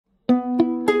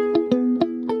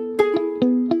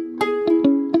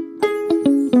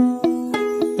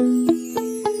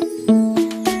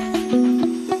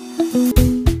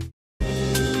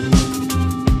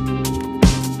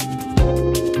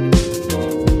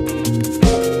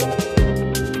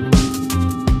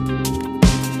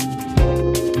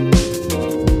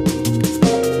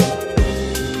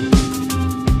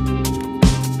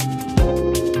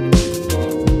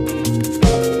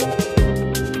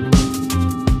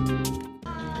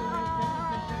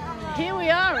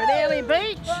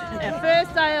Early Beach, our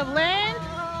first day of land.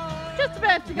 Just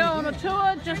about to go on a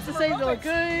tour just to see the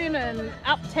lagoon and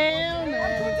uptown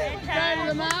and go to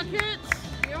the markets.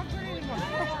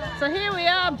 So here we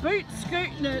are, boot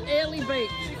scooting at Early Beach.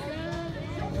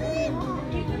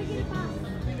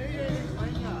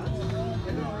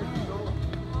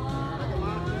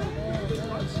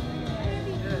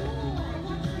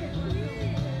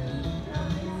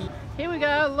 Here we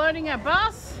go, loading our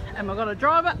bus, and we've got a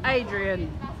driver,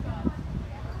 Adrian.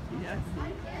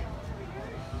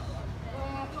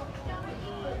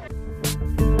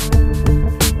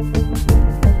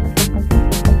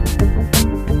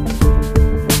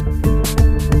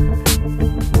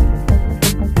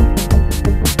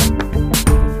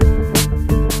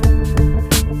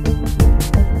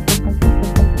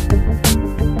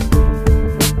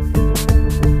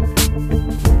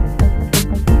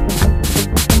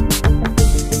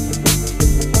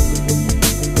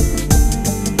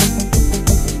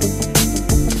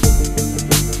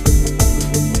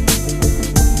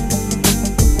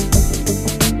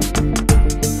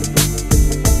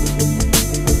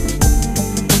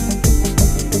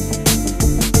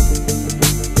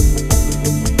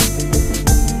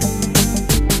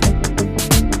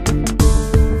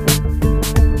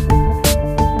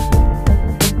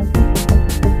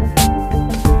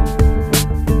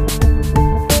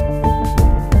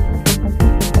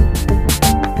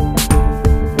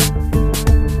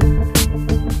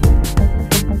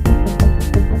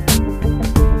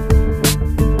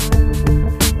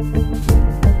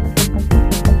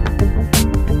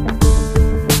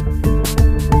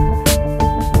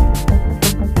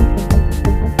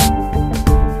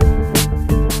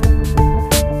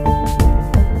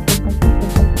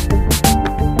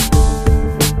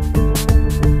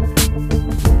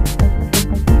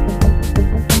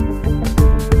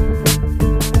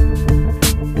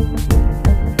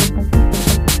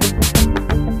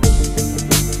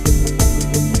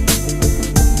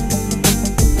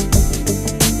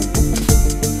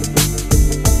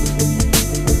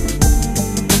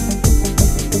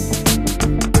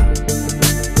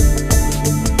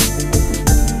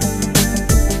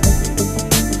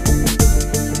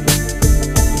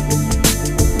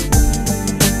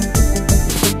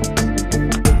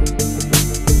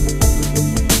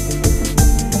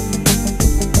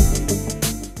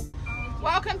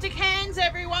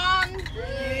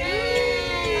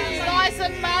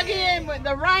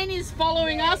 The rain is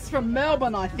following us from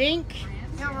Melbourne, I think.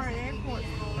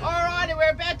 Alright,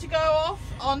 we're about to go off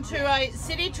onto a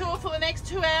city tour for the next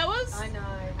 2 hours. I know.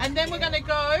 And then we're going to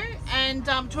go and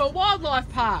to a wildlife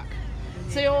park.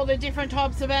 See all the different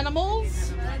types of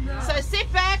animals. So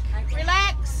sit back,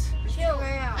 relax,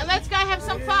 and let's go have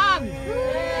some fun.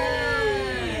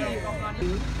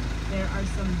 There are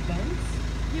some vents.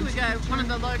 Here we go, one of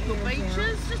the local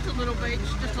beaches, just a little beach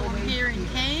just along here in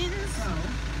Cairns.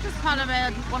 Just part of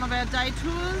one of our day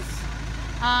tours.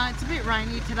 It's a bit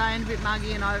rainy today and a bit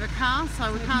muggy and overcast,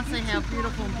 so we can't see how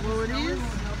beautiful and blue it is.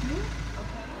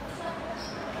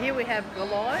 Here we have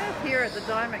Goliath here at the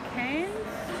Dome at Cairns.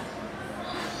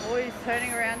 Always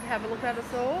turning around to have a look at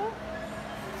us all.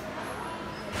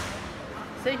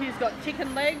 See who's got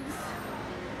chicken legs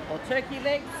or turkey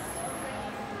legs.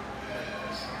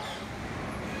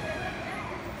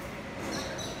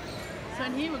 So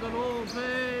in here we've got all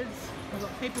birds. We've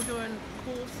got people doing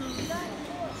courses. You did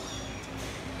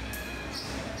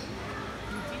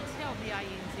tell the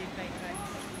ANZ bakery.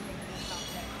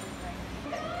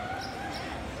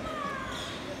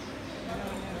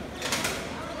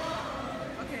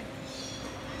 Okay.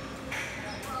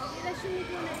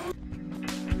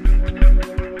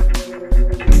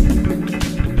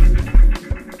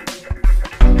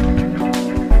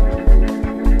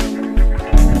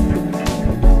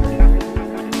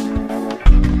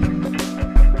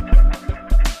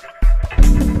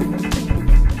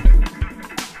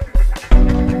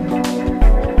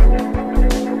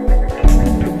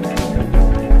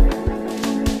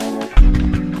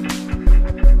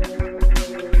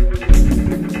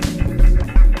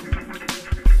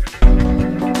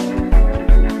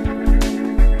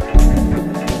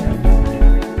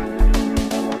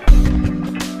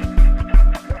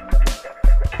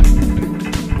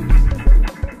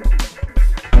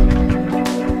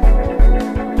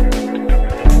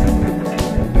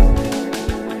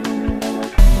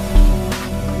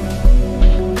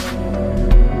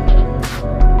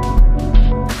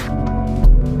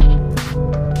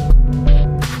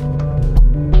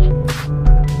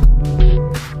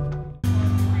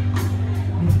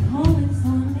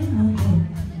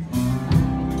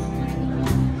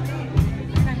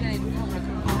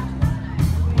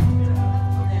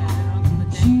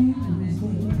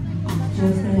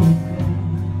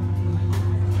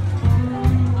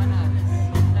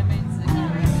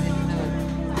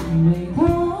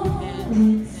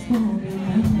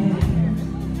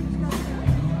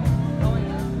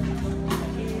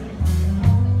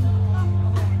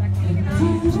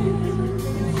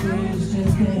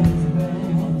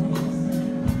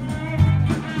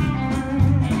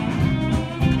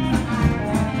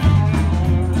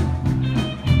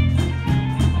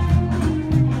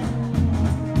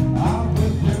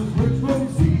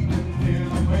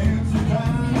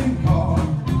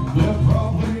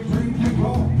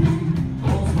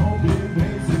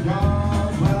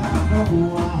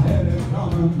 know I had it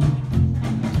coming.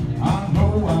 I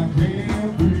know I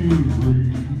can't be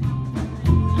free.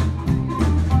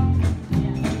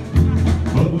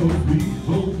 But those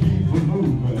people keep on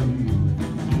moving,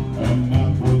 and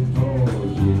that's what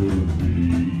tortures me.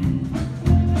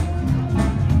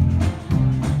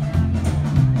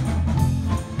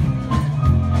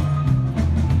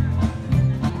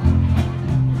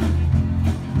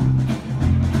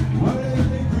 What if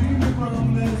they free me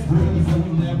from this prison?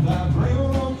 If that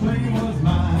railroad train was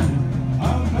mine, I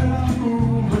bet I'm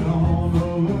moving on a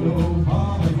little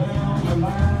farther down the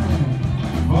line.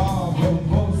 Far from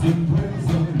folks in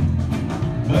prison,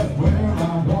 that's where I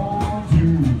want to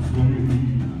stay.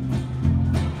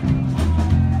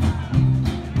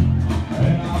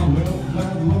 And I left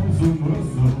that lonesome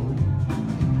whistle,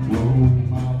 blow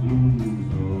my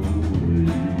blues away.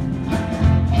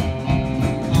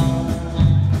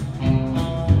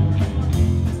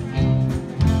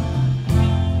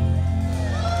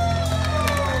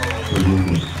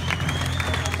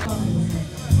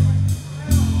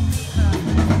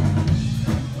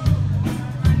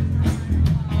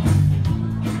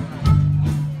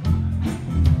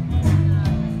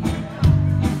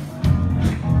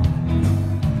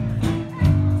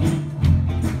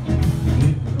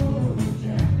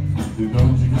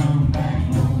 Don't you come back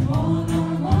no more, no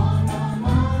more, no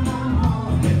more, no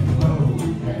more. Hit the road,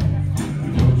 Jack.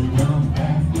 Don't you come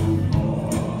back no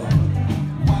more.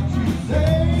 What you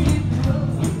say? Hit the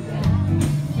road, Jack.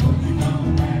 Don't you come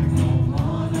back no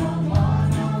more, no more,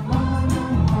 no more, no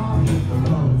more. Hit the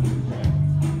road, Jack.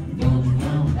 Don't you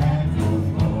come back no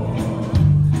more.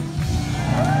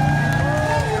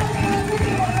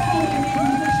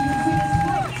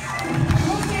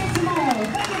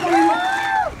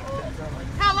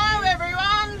 Hello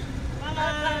everyone!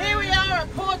 Here we are at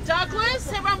Port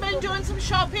Douglas. Everyone been doing some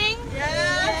shopping?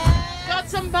 Yes! Got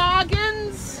some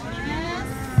bargains? Yes!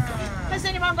 Has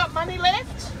anyone got money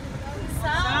left?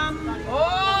 Some.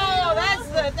 Oh, that's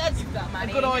a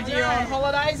good idea on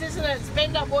holidays, isn't it?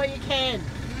 Spend up where you can.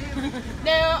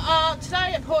 Now,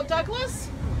 today at Port Douglas,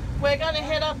 we're going to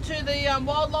head up to the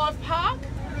wildlife park,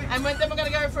 and then we're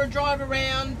going to go for a drive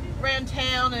around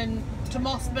town and to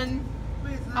Mossman,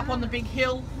 up on the big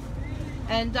hill,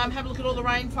 and have a look at all the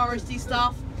rainforesty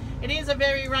stuff. It is a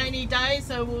very rainy day,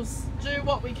 so we'll do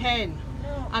what we can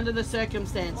under the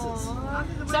circumstances.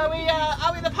 So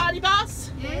are we the party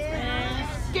bus?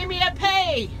 Yes. Give me a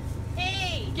P.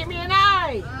 P. Give me an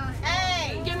A.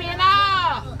 A. Give me an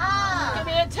R. R. Give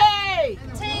me a T.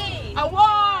 T. A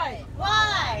Y.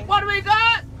 Y. What do we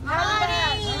got?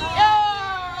 Party.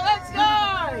 Yeah, let's go.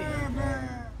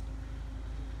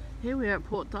 Here we are at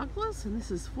Port Douglas, and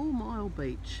this is 4 Mile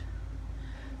Beach.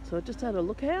 So I just had a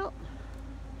look out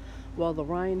while the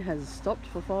rain has stopped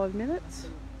for 5 minutes.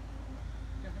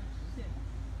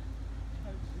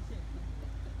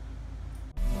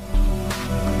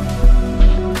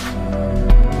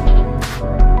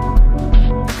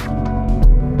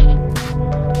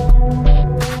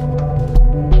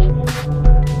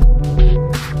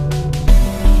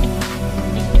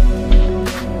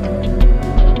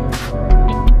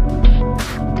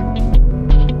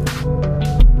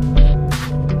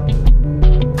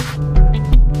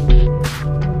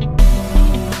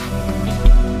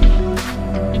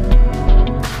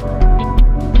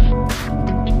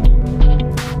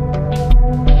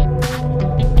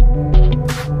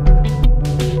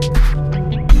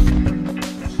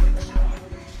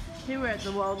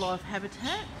 The wildlife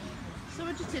habitat, so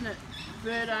we're just in a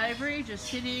bird aviary, just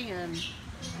sitting and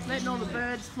letting all the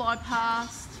birds fly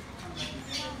past.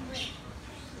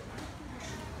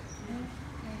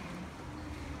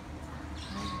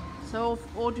 So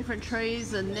all different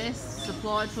trees and nests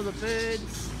supplied for the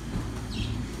birds.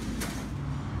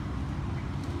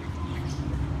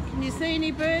 Can you see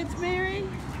any birds, Mary?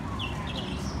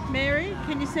 Mary,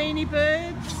 can you see any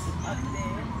birds? Up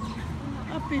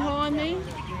there. Up behind me?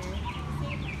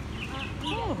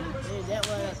 Oh. Yeah, that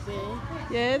one up there.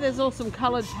 Yeah, there's all some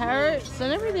coloured parrots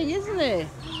and everything, isn't there?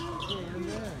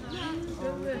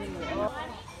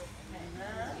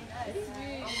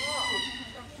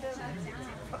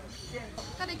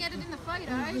 Gotta get it in the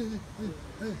photo. Well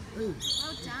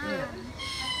done.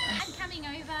 And coming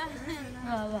over.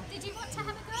 Did you want to have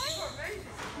a go?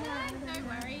 No, no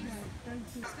worries.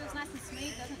 She feels nice and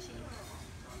smooth, doesn't she?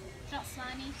 Not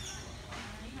slimy.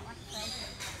 Not like a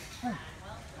favourite.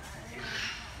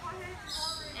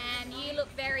 And you look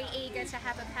very eager to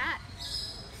have a pat.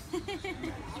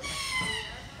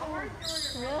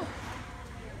 Yeah.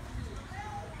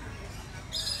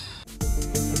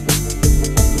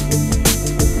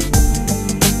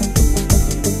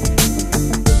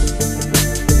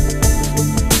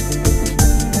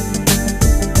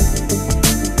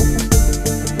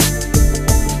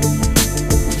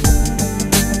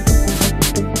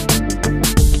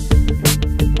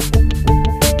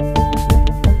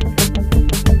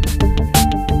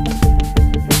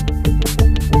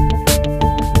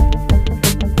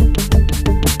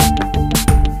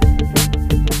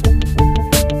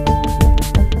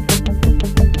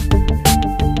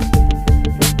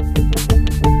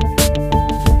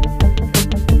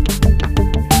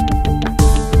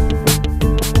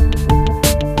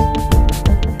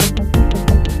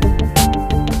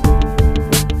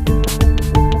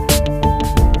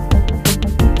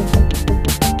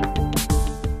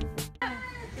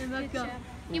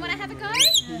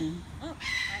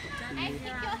 Hey, keep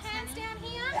your hands down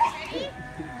here. Ready?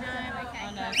 No, okay.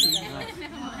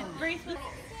 Never mind. Breathe with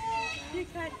You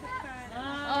can't put that.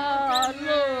 Oh,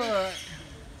 look.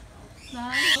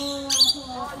 Nice.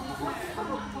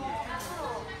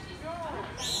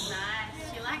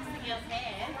 She likes the girl's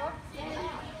hair.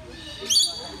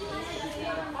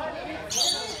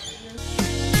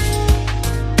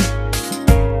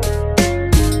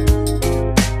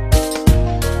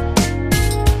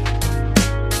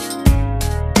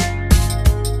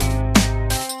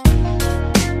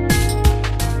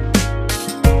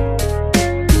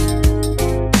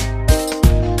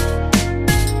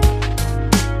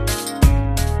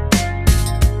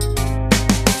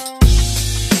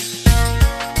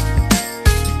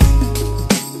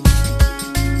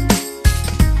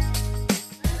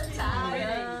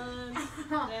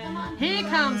 Here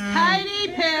comes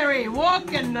Katy Perry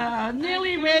walking the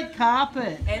nearly red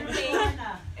carpet. And pink.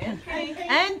 And pink.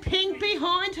 And pink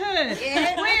behind her.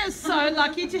 Yeah. We are so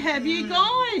lucky to have you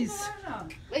guys.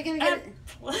 We're going to get it.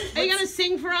 Are you going to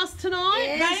sing for us tonight?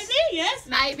 Yes. Maybe, yes.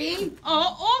 Maybe.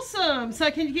 Oh, awesome. So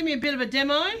can you give me a bit of a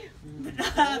demo? No.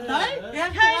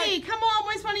 Katie, come on.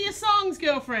 Where's one of your songs,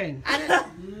 girlfriend? I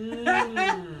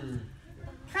don't,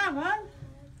 Come on.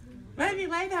 Maybe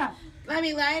later.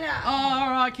 maybe later. Oh, all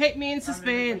right. Keep me in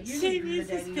suspense. Keep you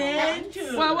suspense.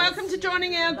 Well, welcome to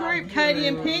joining our group, Katie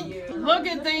and Pink. Look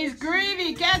at these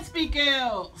groovy Gatsby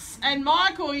girls. And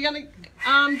Michael, you're going to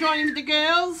join in with the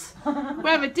girls. We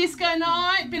have a disco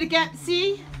night, bit of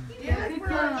Gatsy.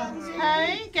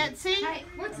 Hey, Gatsy. Hey,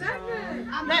 what's that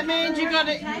mean? That means you got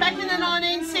it back in the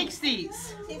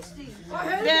 1960s.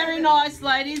 Very nice,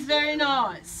 ladies, very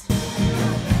nice.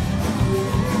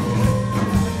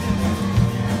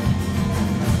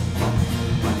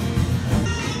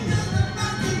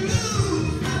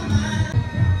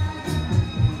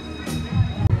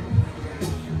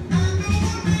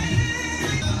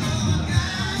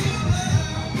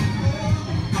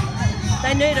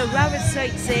 They need a rubber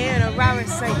seats there and a rubber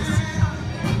seats.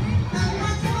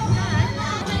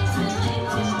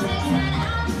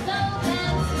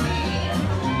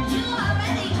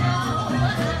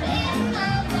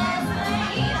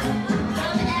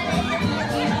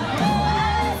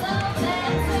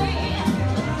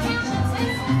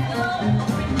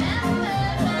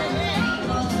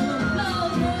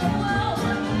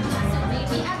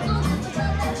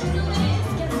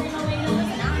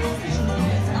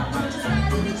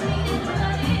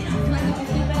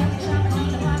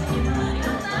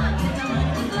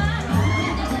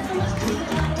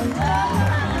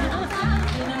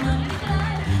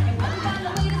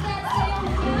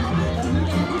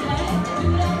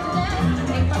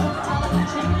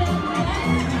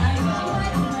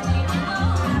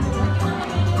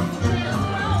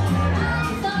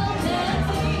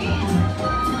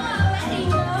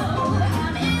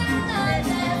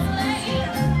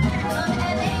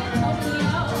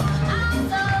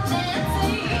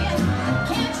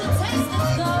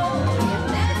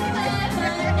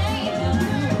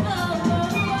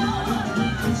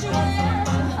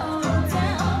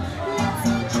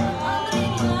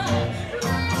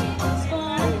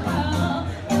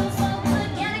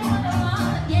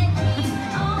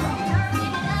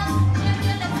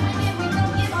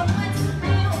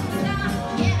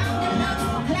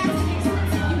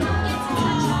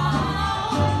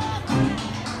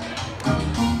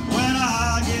 When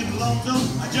I get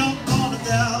lonesome, I jump on the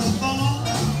telephone.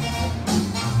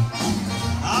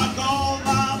 I call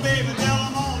my baby, tell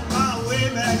I'm on my way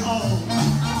back home.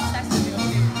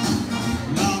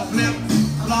 Now flip,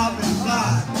 flop, and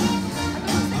fly.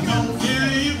 I don't care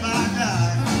if I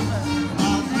die.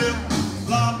 Now flip,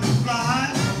 flop, and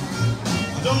fly.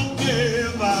 I don't care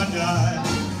if I die.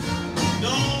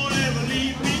 Don't ever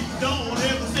leave me, don't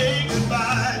ever say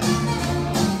goodbye.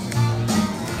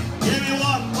 Give me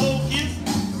one more kiss,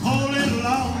 hold it a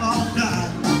long, long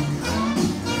time.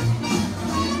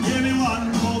 Give me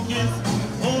one more kiss,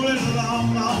 hold it a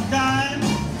long, long time.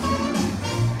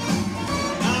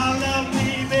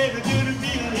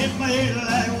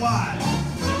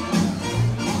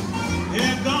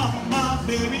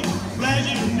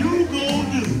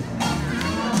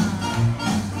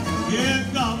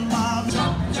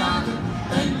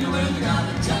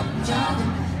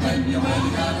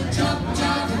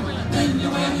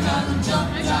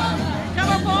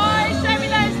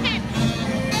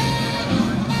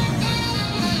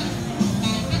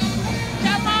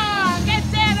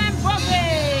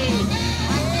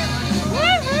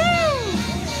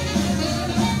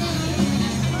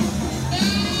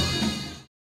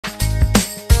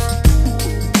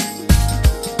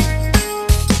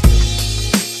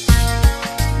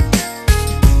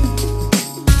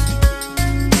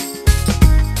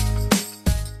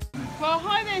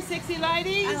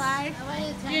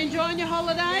 enjoying your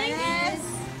holiday? Yes.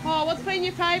 Oh, what's been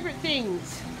your favourite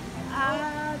things?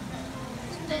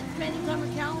 Spending time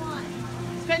with Caroline.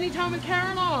 Spending time with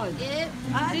Caroline? Yep.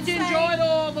 Did you enjoy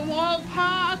all the wild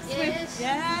parks? Yes.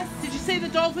 Yes. Did you see the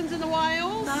dolphins and the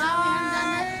whales? No, we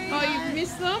haven't done that. Oh, you've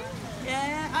missed them?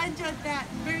 Yeah, I enjoyed that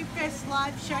very first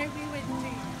live show we went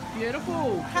to.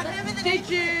 Beautiful. Can't remember the Did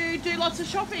name. you do lots of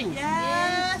shopping?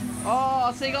 Yes.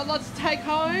 Oh, so you got lots to take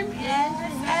home?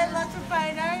 Yes. And lots of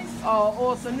photos. Oh,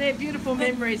 awesome. They're beautiful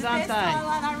memories, aren't The best they?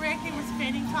 highlight, I reckon, was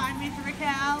spending time with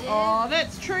Raquel. Oh,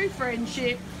 that's true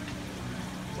friendship.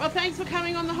 Well, thanks for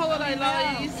coming on the holiday,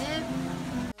 ladies.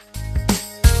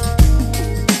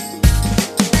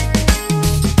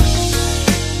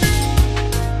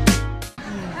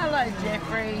 Hello,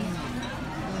 Jeffrey.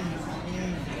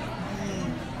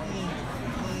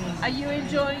 Are you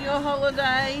enjoying your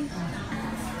holiday?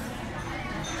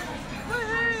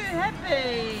 Woohoo!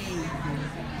 Happy!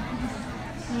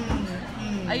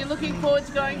 Are you looking forward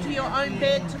to going to your own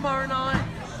bed tomorrow night?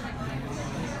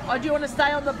 Or do you want to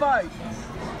stay on the boat?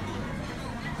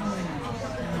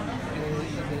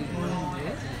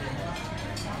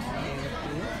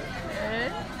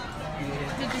 Yeah.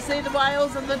 Did you see the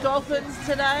whales and the dolphins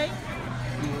today?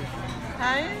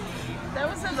 Hey? That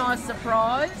was a nice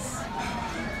surprise.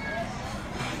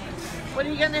 What are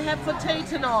you going to have for tea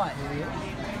tonight?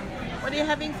 What are you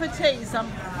having for tea? Some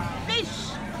fish?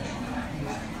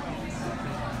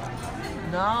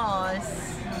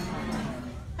 Nice.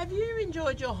 Have you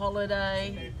enjoyed your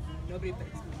holiday?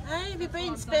 Hey, have you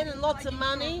been spending lots of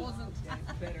money?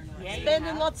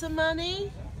 Spending lots of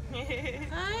money?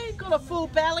 Hey, got a full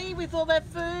belly with all that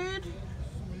food?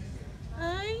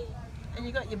 Hey, and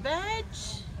you got your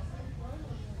badge?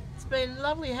 It's been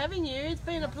lovely having you. It's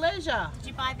been a pleasure. Did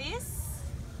you buy this?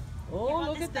 Oh,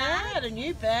 look at that, a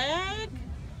new bag.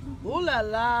 Ooh la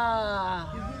la.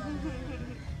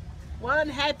 One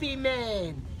happy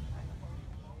man.